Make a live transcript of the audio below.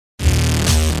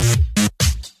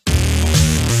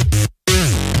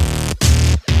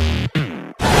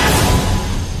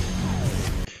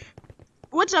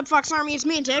What's up, Fox Army? It's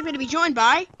me, and today I'm going to be joined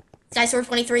by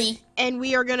SkySword23. And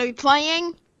we are going to be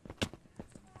playing...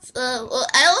 I don't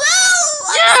know!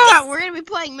 Yeah! We're going to be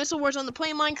playing Missile Wars on the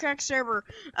Play Minecraft server.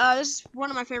 This is one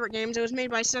of my favorite games. It was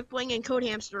made by Suckbling and Code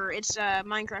Hamster. It's a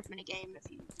Minecraft minigame.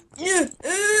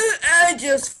 I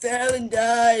just fell and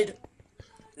died.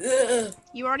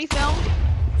 You already fell?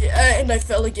 Yeah, and I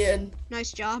fell again.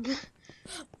 Nice job.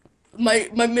 My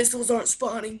missiles aren't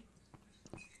spawning.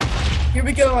 Here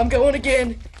we go, I'm going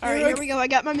again. Alright, here we go. I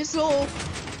got my missile.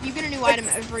 You get a new item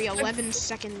every 11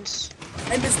 seconds.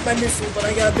 I missed my missile, but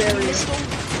I got buried.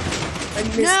 I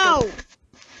missed No! it.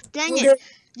 Dang it.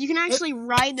 You can actually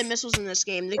ride the missiles in this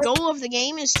game. The goal of the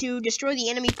game is to destroy the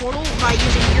enemy portal by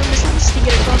using your missiles to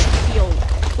get across the field.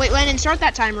 Wait, Landon, start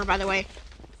that timer, by the way.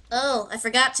 Oh, I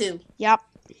forgot to. Yep.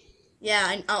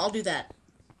 Yeah, I'll do that.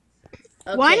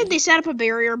 Okay. Why did they set up a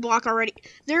barrier block already?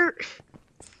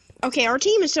 Okay, our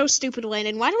team is so stupid,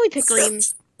 Landon. Why do we pick green?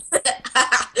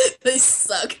 They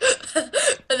suck.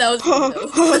 That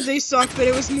was They suck, but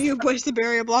it was me who placed the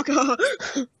barrier block. Not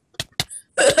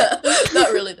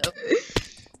really, though.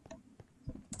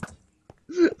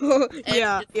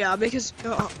 Yeah, because...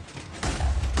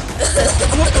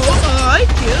 Hi,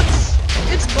 kids.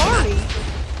 It's Barney.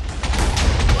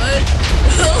 What? I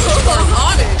don't know who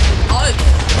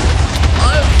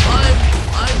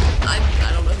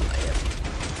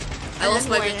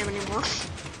I am.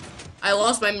 I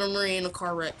lost my memory in a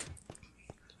car wreck.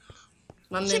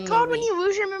 What's it called when you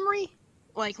lose your memory?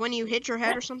 Like when you hit your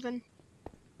head or something?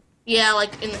 Yeah,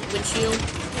 like in the windshield.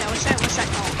 Yeah, what's that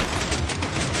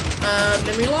called?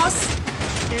 Memory loss?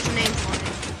 There's a name for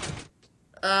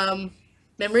it.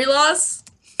 Memory loss?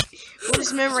 What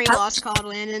is memory loss called,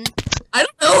 Landon? I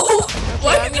don't know. Okay,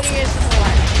 Why I'm gonna use the whole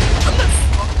I'm not,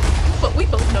 but we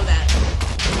both know that.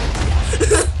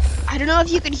 I don't know if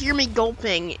you can hear me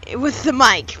gulping with the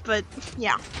mic, but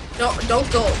yeah.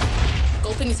 Don't gulp.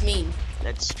 Gulping is mean.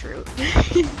 That's true.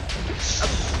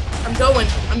 I'm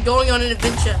going on an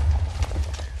adventure.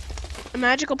 A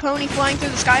magical pony flying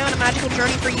through the sky on a magical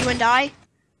journey for you and I?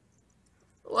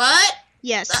 What?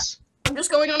 Yes. I'm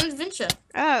just going on an adventure.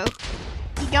 Oh.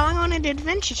 You going on an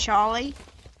adventure, Charlie?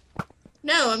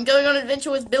 No, I'm going on an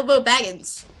adventure with Bilbo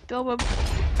Baggins. Bilbo...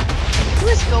 Who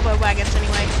is Bilbo Baggins,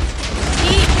 anyway?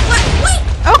 What?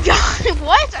 Oh god,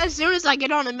 what? As soon as I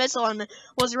get on a missile and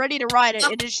was ready to ride it,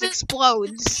 it just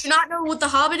explodes. Do you not know what The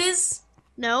Hobbit is?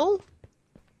 No?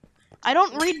 I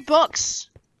don't read books.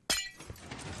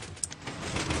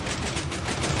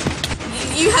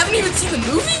 You haven't even seen the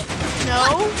movie?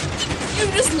 No? What? You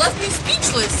just left me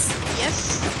speechless.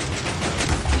 Yes.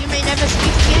 You may never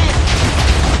speak again.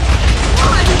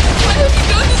 Why? Why have you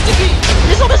done this to me?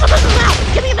 Missile now!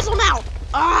 Give me a missile now!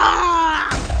 Ah!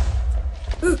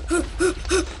 I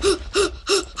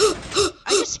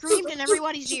just screamed in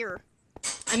everybody's ear.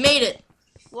 I made it.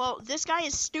 Well, this guy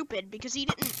is stupid because he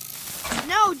didn't...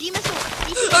 No,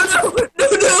 demissile! Oh no!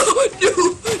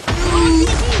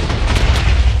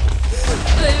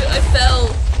 I fell.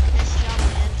 Nice job,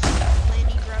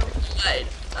 Landy, bro.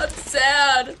 I'm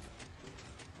sad.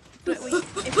 But if we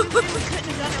couldn't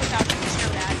have done it without you, just know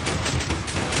that.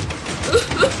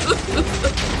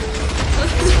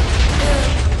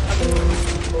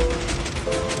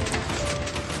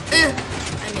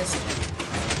 I missed it.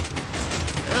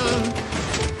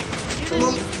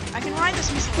 I can ride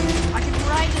this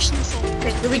missile.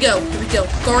 Okay, here we go.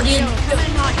 Guardian. Come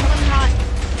in hot.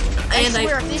 I And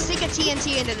swear, if they stick a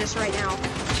TNT into this right now. I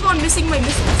keep on missing my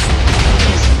missiles.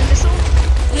 Missing the missile?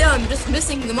 Yeah, I'm just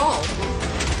missing them all.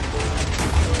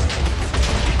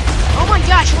 Oh my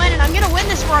gosh, Landon, I'm gonna win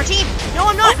this for our team. No,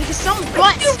 I'm not, because some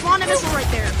butt spawned a missile right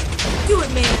there. Do it,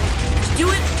 man. Just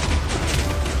do it.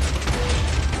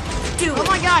 Do it. Oh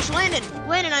my gosh, Landon,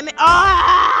 I'm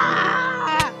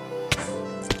ah!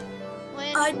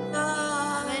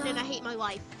 Landon, I hate my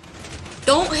life.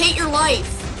 Don't hate your life.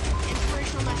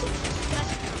 Inspirational message.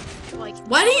 Like,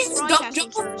 why did you just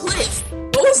jump off a cliff?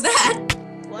 What was that?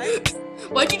 What?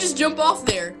 Why'd you just jump off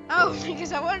there? Oh,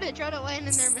 because I wanted to try to land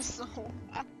in their missile.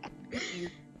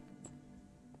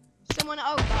 Someone,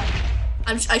 oh god.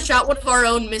 I shot one of our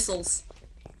own missiles.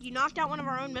 You knocked out one of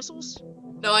our own missiles?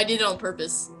 No, I did it on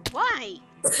purpose. Why?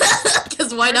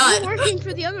 Because why Are not? you working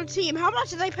for the other team? How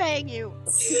much are they paying you?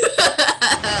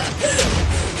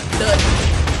 None.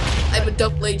 I'm a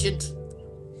double agent.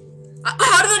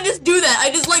 How did I just do that? I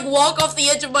just like walk off the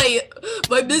edge of my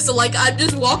missile, like I'm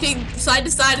just walking side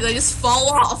to side and I just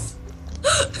fall off.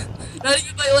 Not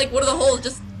even by like one of the holes,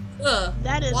 just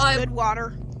That is why? good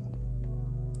water.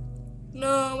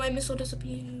 No, my missile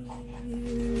disappeared.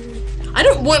 I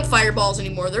don't want fireballs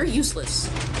anymore. They're useless.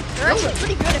 They're actually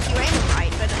pretty good if you aim them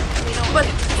right, but We don't. But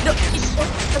it don't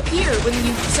appear when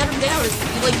you set them down. You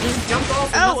like just jump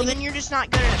off. Oh, well, then you're just not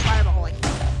good at fireballing.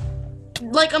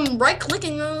 Like I'm right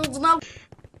clicking. Not...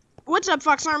 What's up,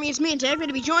 Fox Army? It's me and Dave. Going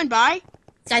to be joined by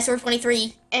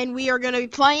SkySword23, and we are going to be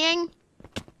playing.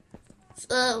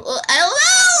 I don't know.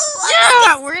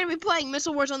 Yeah, we're going to be playing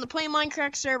Missile Wars on the Play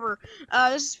Minecraft server.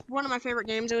 This is one of my favorite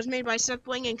games. It was made by Seth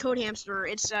Bling and Code Hamster.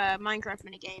 It's a Minecraft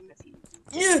minigame. If you.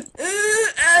 Yeah,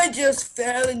 I just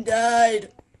fell and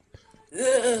died.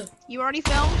 You already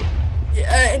fell?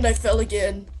 Yeah, and I fell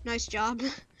again. Nice job.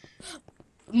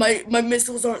 My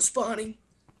missiles aren't spawning.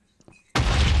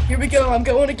 Here we go. I'm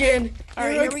going again.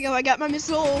 Alright, here we go. I got my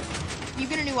missile. You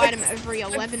get a new item every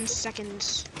 11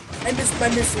 seconds. I missed my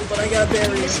missile, but I got a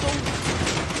barrier.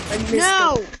 I missed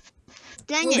No! it.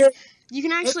 Dang Okay. it. You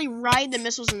can actually ride the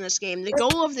missiles in this game. The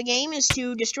goal of the game is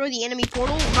to destroy the enemy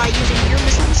portal by using your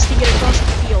missiles to get across the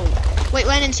field. Wait,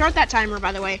 Landon, start that timer,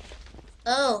 by the way.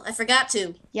 Oh, I forgot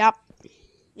to. Yep.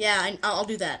 Yeah, I'll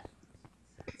do that.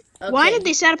 Okay. Why did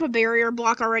they set up a barrier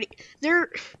block already?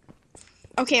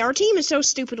 Okay, our team is so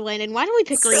stupid, Landon. Why do we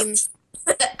pick green?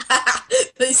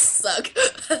 They suck.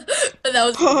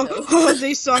 That was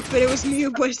They suck, but it was me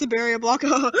who placed the barrier block.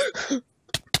 Not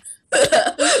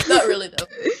really, though.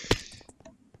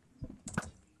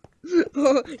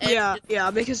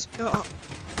 Yeah, because...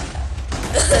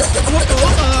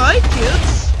 Hi,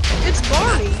 kids. It's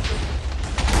Barney.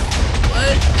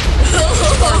 What? I don't know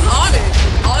who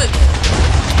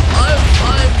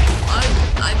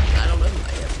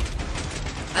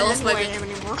I am.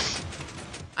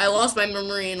 I lost my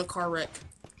memory in a car wreck.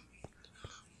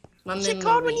 What's it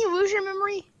called when you lose your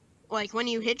memory? Like when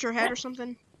you hit your head or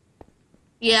something?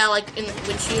 Yeah, like in the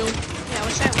windshield. Yeah,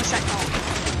 what's that called?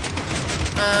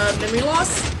 Memory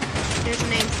loss? There's a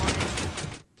name for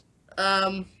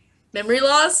it. Memory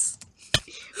loss?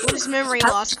 What is memory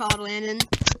loss called, Landon?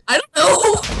 I don't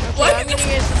know. Okay, Why I'm you gonna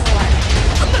get some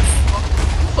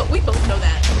more. But we both know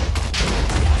that.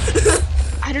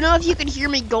 I don't know if you can hear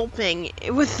me gulping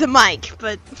with the mic,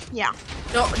 but yeah.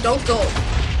 Don't gulp.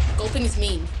 Gulping is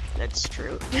mean. That's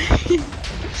true.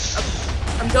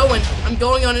 I'm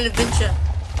going on an adventure.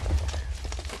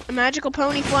 A magical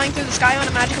pony flying through the sky on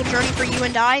a magical journey for you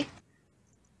and I?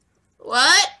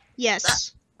 What?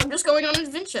 Yes. I'm just going on an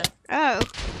adventure. Oh.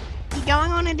 You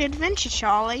going on an adventure,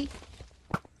 Charlie?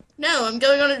 No, I'm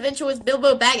going on an adventure with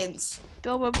Bilbo Baggins.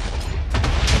 Bilbo...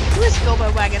 Who is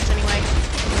Bilbo Baggins, anyway?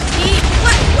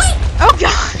 What? Oh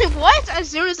god, what? As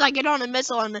soon as I get on a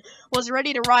missile and was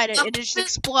ready to ride it, it just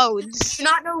explodes. Do you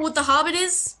not know what The Hobbit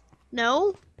is?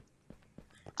 No?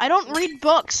 I don't read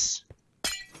books.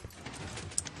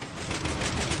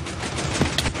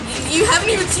 You haven't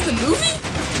even seen the movie?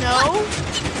 No?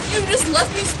 You just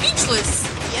left me speechless.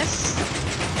 Yes.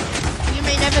 You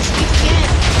may never speak again.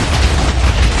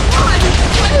 Why?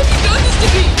 Why have you done this to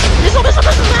me? Missile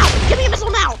now! Give me a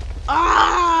missile now!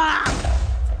 Ah!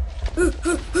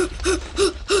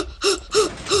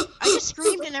 I just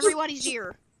screamed in everybody's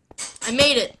ear. I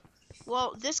made it.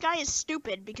 Well, this guy is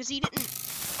stupid because he didn't...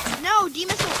 No,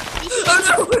 demissile! Oh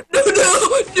no!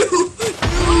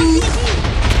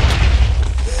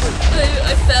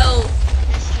 I fell.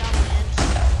 Nice job, man.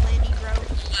 Landy, bro.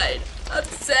 I'm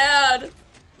sad.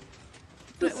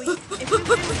 But if we couldn't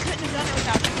have done it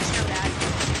without you, just know that.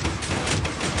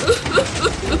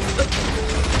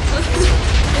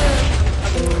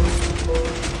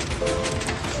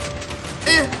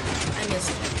 I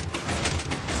missed.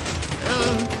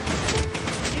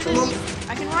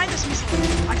 I can ride this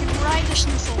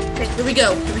missile. Okay, here we go.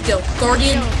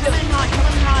 Guardian. Come in hot.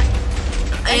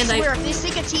 I And swear, if they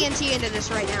stick a TNT into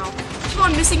this right now. Keep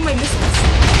on missing my missiles.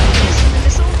 Missing the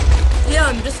missile? Yeah,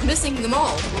 I'm just missing them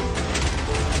all.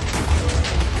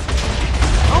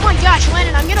 Oh my gosh,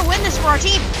 Landon, I'm gonna win this for our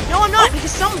team. No, I'm not,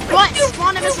 because some butt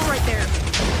spawned a missile right there.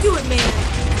 Do it, man.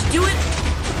 Do it.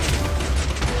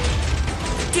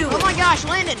 Do it. Oh my gosh,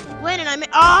 Landon, I'm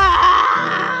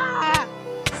ah!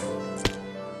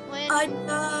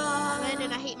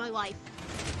 Landon, I hate my life.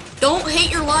 Don't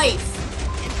hate your life.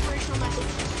 Inspirational message.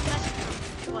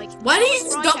 Like, why did you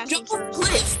just jump off a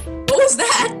cliff? What was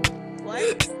that?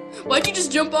 What? Why'd you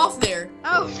just jump off there?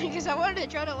 Oh, because I wanted to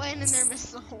try to land in their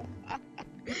missile.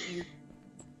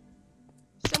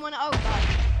 Oh god.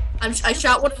 I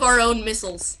shot one of our own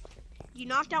missiles. You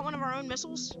knocked out one of our own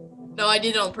missiles? No, I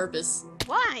did it on purpose.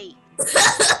 Why?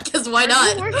 Because why Are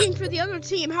not? you working for the other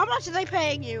team? How much are they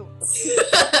paying you?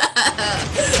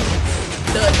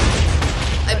 None.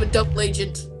 I'm a double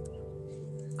agent.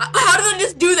 How did I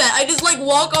just do that? I just like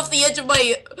walk off the edge of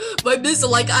my missile,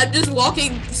 like I'm just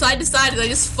walking side to side and I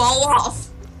just fall off.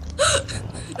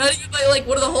 Not even by like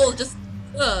one of the holes, just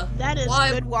That is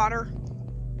Why? good water.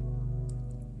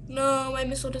 No, my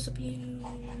missile disappeared.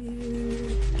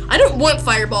 I don't want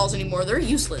fireballs anymore. They're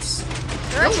useless.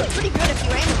 They're actually pretty good if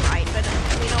you aim them right, but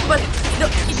we don't. But no,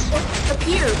 you don't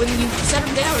appear when you set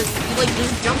them down. You like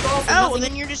just jump off. And Oh, well,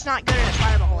 then you're just not good at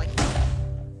fireballing.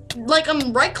 like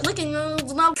I'm right clicking.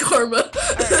 It's not karma. Alright,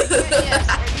 yes,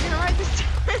 are you gonna ride this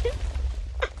time?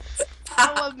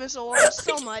 I love missile launch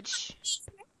so much.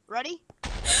 Ready?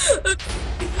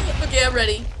 Okay, I'm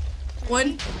ready.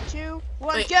 1, 2,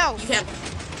 1, wait, go! You can't.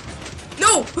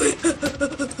 No!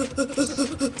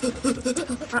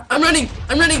 I'm running!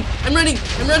 I'm running! I'm running!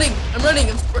 I'm running! I'm running!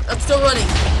 I'm still running!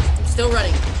 I'm still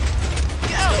running!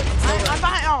 Go! I'm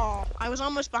behind. Oh, I was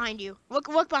almost behind you. Look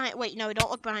behind. Wait, no,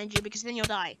 don't look behind you because then you'll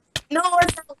die. No,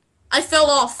 I fell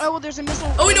off. Oh, well, there's a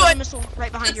missile. Oh, no, a missile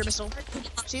right behind your missile.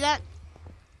 See that?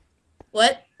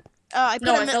 What? I put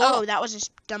No, a I fell off. Oh, that was a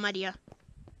dumb idea.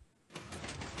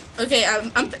 Okay,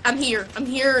 I'm here. I'm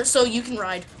here so you can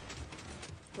ride.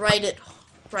 Ride it.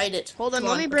 Ride it. Hold on, Come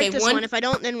let me break okay, this one. If I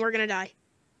don't, then we're gonna die.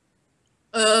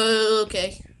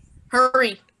 Okay.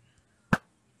 Hurry.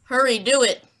 Hurry, do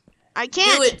it. I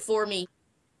can't. Do it for me.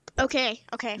 Okay,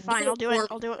 fine. I'll do it. for-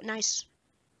 I'll do it. Nice.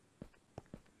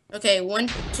 Okay, 1,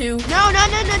 2. No!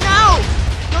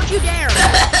 Don't you dare!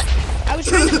 I was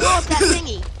trying to blow up that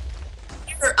thingy.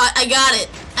 I got it.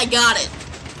 I got it.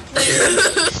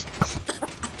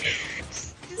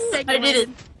 I did it.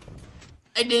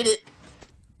 I did it.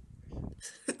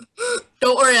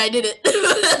 Don't worry, I did it.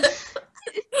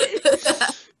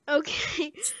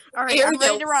 Okay. Alright, Here I'm we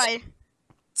ready go. to ride.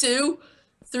 2,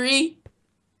 3.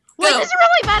 Wait, Go. this is a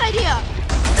really bad idea!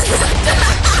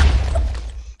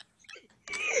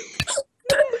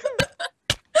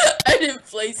 I didn't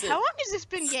place it. How long has this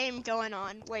been game going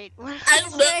on? Wait, what did I I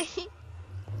don't know. say?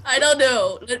 I don't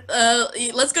know.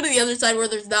 Let's go to the other side where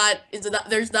there's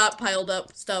not piled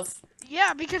up stuff.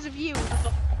 Yeah, because of you.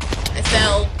 I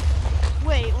fell.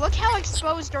 Wait, look how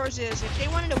exposed ours is. If they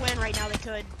wanted to win right now, they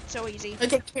could. So easy.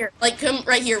 Okay, here. Like, come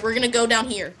right here. We're gonna go down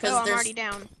here Oh, I'm there's. already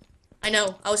down. I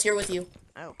know. I was here with you.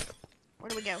 Oh. Where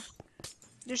do we go?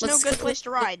 There's Let's no good go- place to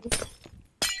ride.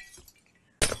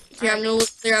 Here, I'm gonna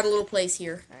clear out a little place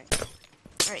here.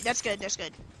 Alright, that's good, that's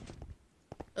good.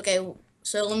 Okay,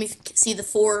 so let me see the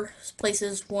 4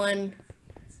 places. 1,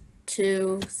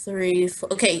 2, 3,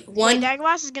 4. Okay, 1. Wait, that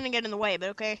glass is gonna get in the way, but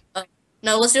okay.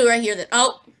 No, let's do it right here then.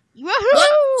 Oh, Woohoo!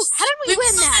 What? How did we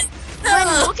win that?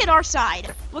 Len, look at our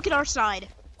side. Look at our side.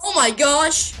 oh my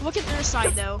gosh! Look at their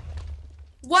side, though.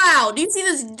 Wow, do you see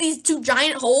these 2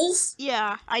 giant holes?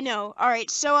 Yeah, I know.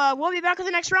 Alright, so we'll be back with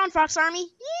the next round, Fox Army.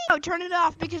 Yeah, turn it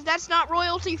off because that's not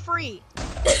royalty free.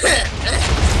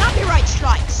 Copyright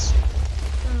strikes.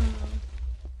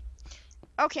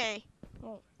 Okay.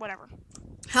 Well, whatever.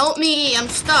 Help me! I'm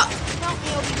stuck. Help me,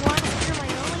 Obi-Wan. You're my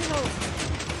only hope.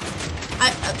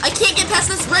 I can't get past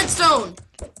this redstone.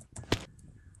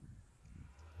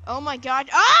 Oh my god.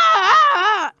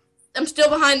 Ah! I'm still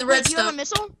behind the Wait, do you have a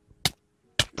redstone. missile?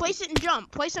 Place it and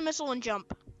jump. Place a missile and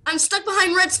jump. I'm stuck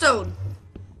behind redstone.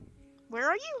 Where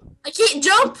are you? I can't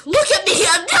jump. Look at me.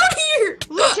 I'm down here.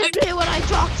 Look at me when I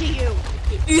talk to you.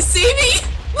 You see me?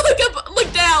 Look up.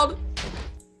 Look down.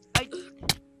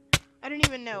 I don't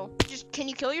even know. Just, can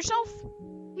you kill yourself?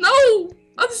 No,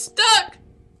 I'm stuck.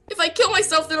 If I kill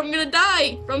myself, then I'm gonna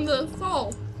die from the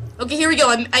fall. Okay, here we go.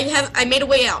 I made a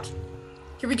way out.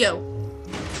 Here we go.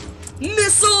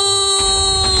 Missile!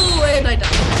 And I died.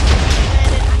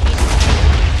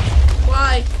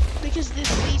 Why? Because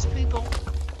these people.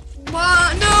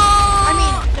 Why? No! I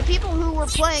mean, the people who were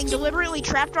playing deliberately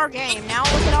trapped our game. Now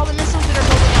look at all the missiles that are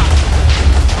building up.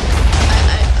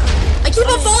 I keep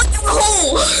on falling down the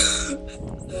hole.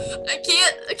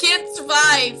 I can't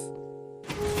survive.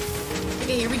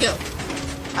 Okay, here we go.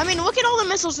 I mean, look at all the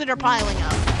missiles that are piling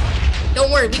up.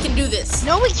 Don't worry, we can do this.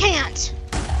 No, we can't.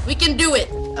 We can do it.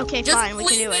 Okay, Just fine, we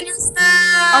can do believe in it. yourself.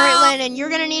 All right, Landon, you're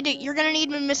gonna need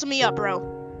to missile me up, bro.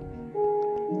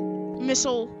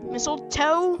 Missile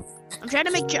toe. I'm trying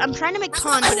to make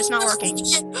puns, but it's not working.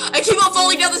 I keep on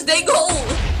falling down this dang hole.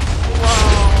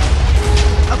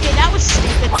 Whoa. Okay, that was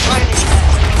stupid.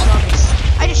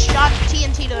 I just shot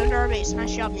TNT to their base, and I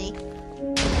shot me.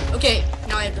 Okay,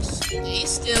 now I have to stay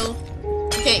still.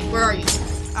 Okay, where are you?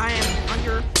 I am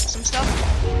under some stuff.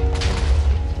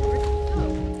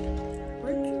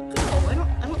 Where'd you go?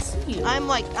 I don't see you. I'm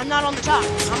not on the top.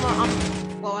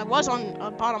 Well, I was on a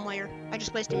bottom layer. I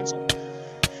just placed a missile.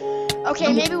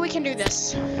 Okay, maybe we can do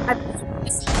this.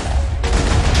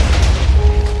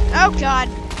 Oh god.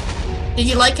 Did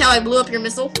you like how I blew up your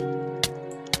missile?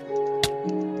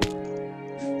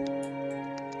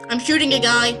 I'm shooting a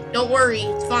guy. Don't worry,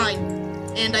 it's fine.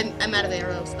 And I'm out of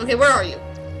arrows. Okay, where are you?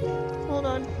 Hold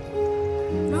on.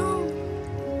 No.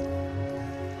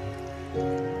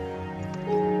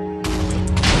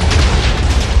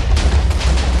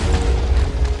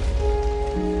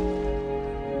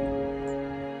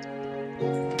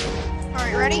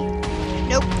 Alright, ready?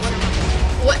 Nope.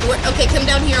 What? Okay, come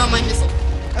down here on my missile.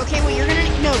 Okay, well, you're gonna...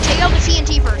 No, take out the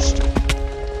TNT first.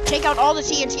 Take out all the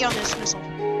TNT on this missile.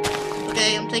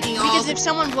 Okay, I'm taking all. Because if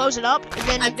someone blows it up,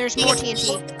 then there's more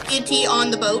TNT. TNT on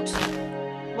the boat.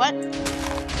 What?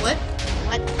 What?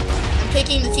 What? I'm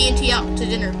taking the TNT out to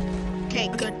dinner. Okay,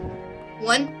 good.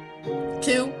 1,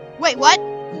 2. Wait, what?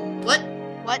 What?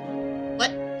 What?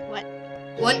 What? What?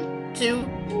 1, 2,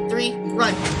 3,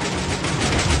 run.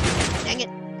 Dang it.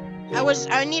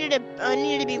 I needed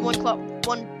to be one block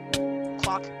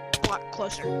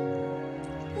closer.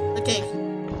 Okay.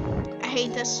 I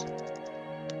hate this.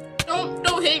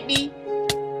 Don't hate me.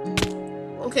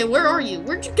 Okay, where are you?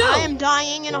 Where'd you go? I am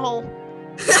dying in a hole.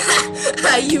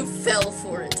 You fell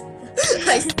for it.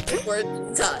 I fell for it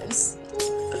many times.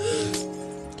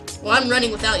 Well, I'm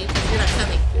running without you because you're not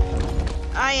coming.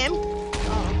 I am.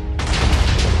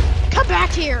 Come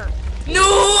back here. No,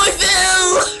 I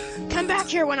fell. Come back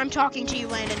here when I'm talking to you,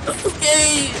 Landon.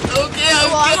 Okay. Well,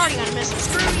 I'm already gonna miss it.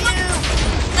 Screw you.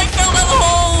 I fell down the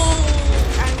hole.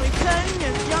 And we couldn't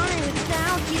have done it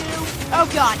without you. Oh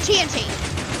God, TNT.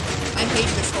 I hate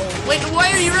this hole. Wait,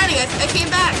 why are you running? I came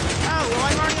back. Oh, well,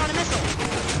 I'm already on a missile.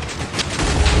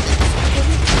 I'm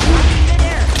in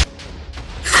midair.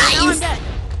 Ha, Now you. I'm dead.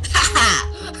 Ha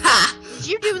ha. Did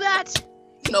you do that?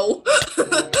 No. I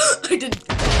didn't. You did?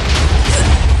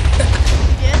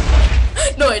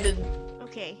 No, I didn't.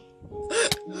 Okay.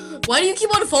 Why do you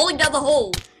keep on falling down the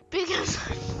hole? Because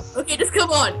Okay, just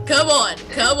come on. Come on.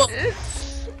 Come on.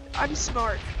 I'm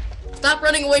smart. Stop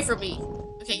running away from me.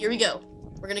 Okay, here we go.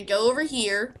 We're gonna go over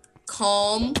here.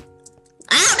 Calm.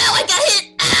 Ow, no, I got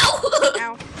hit. Ow.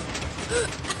 Ow.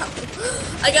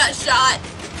 I got shot.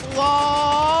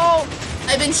 Whoa!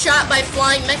 I've been shot by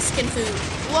flying Mexican food.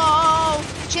 Whoa!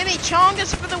 Jimmy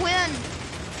Chongas for the win!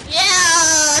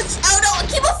 Yeah! Oh no, I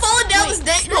keep on falling down this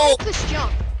dang Can I hole. make this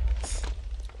jump?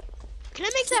 Can I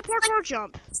make that parkour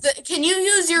jump? Can you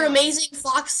use your amazing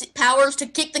fox powers to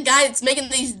kick the guy that's making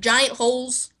these giant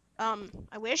holes?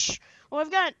 I wish. Well,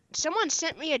 I've got... Someone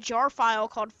sent me a jar file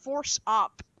called Force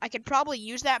Op. I could probably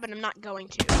use that, but I'm not going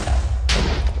to.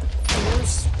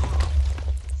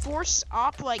 Force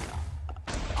Op, like...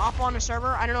 Op on a server.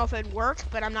 I don't know if it'd work,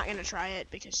 but I'm not gonna try it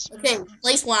because... Okay,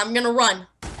 place one. I'm gonna run.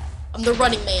 I'm the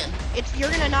running man.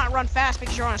 You're gonna not run fast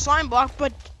because you're on a slime block,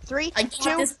 but 3, I got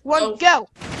 2, this. 1, go!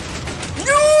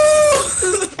 No!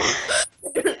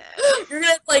 You're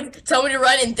gonna like tell me to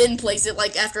run and then place it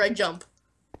like after I jump.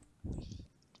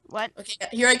 What? Okay,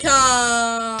 here I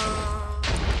come.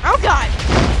 Oh God!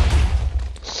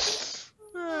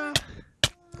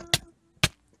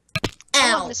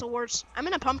 I love Ow. Missile Wars. I'm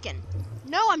in a pumpkin.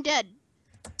 No, I'm dead.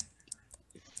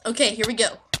 Okay, here we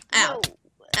go. Ow. No.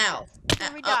 Ow.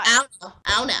 Here we Ow. die. Ow.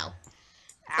 Ow now.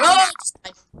 Ow. Oh,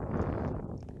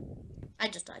 I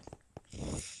just died.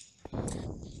 Oh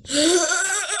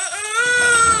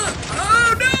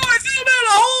no, I fell down a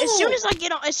hole! As soon as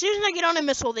I get on a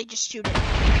missile, they just shoot it.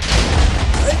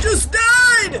 I just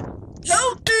died!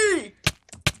 Help me!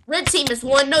 Red team is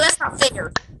won. No, that's not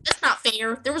fair. That's not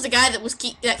fair. There was a guy that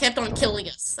that kept on killing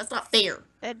us. That's not fair.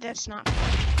 That's not.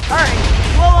 All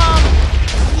right. Well,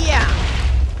 yeah.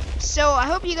 So I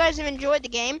hope you guys have enjoyed the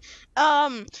game.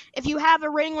 If you have, a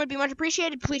rating would be much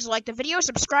appreciated. Please like the video,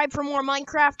 subscribe for more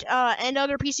Minecraft and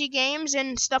other PC games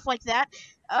and stuff like that.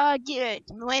 Yeah,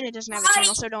 Lana doesn't have a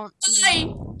channel, so don't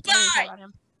Bye. talk about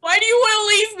him. Why do you want to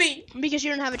leave me? Because you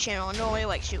don't have a channel and nobody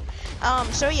likes you.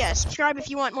 So yeah, subscribe if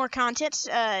you want more content.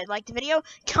 Like the video,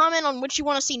 comment on what you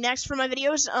want to see next for my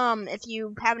videos. If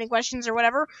you have any questions or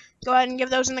whatever, go ahead and give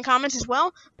those in the comments as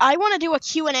well. I want to do a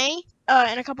Q&A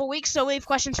in a couple weeks, so leave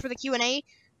questions for the Q&A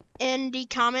in the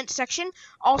comment section.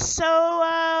 Also,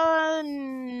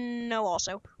 no,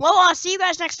 also. Well, I'll see you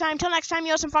guys next time. Till next time,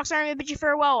 Yosemite Fox Army, I bid you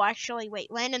farewell. Actually, wait,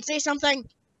 Landon, say something.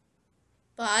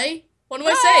 Bye. What do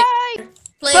I say?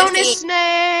 Play Bonus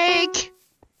snake!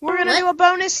 We're gonna do a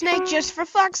bonus snake just for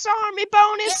Fox Army.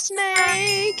 Bonus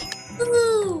snake!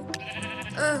 Woohoo!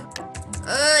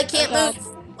 I can't move.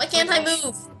 Why can't I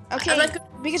move? Okay,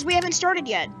 because we haven't started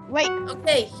yet. Wait.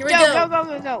 Okay, here we Go.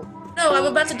 go. No, I'm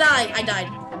about to die. I died.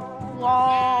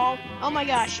 Lol. Oh my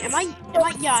gosh. Am I?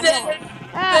 Yeah, I'm yellow.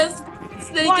 Best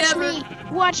snake ever.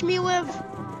 Watch me live.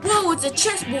 Whoa, it's a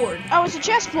chessboard. Oh, it's a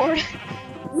chessboard.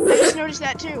 I just noticed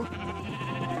that too.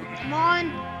 Come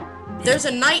on. There's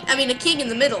a king in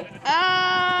the middle.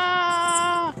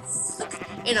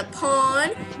 and a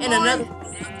pawn, and another,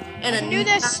 and a do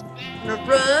this. And a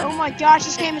rook. Oh my gosh,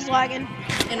 this game is lagging.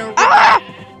 And a rook. Ah!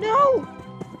 No!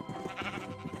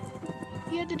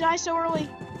 You had to die so early.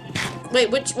 Wait,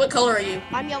 what color are you?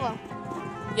 I'm yellow.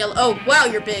 Yellow. Oh, wow,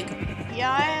 you're big.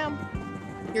 Yeah, I am.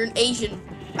 You're an Asian.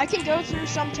 I can go through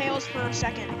some tails for a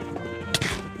second.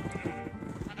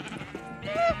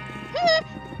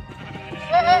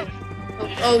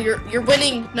 Oh, you're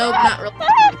winning. Nope, not really.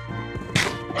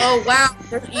 Oh wow.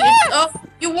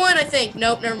 You won, I think.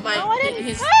 Nope, never mind. No, I didn't.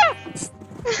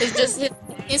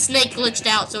 His snake glitched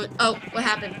out. So what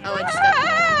happened? Oh, I just got.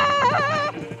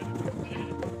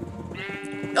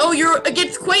 Oh, you're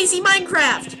against Crazy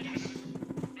Minecraft.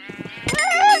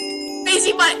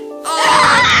 Crazy Oh.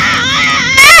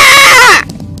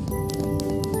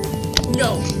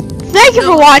 No. Thank you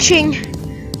for watching.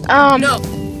 No.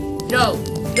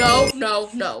 Till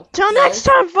Till next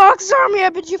time, Fox Army. I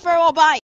bid you farewell. Bye.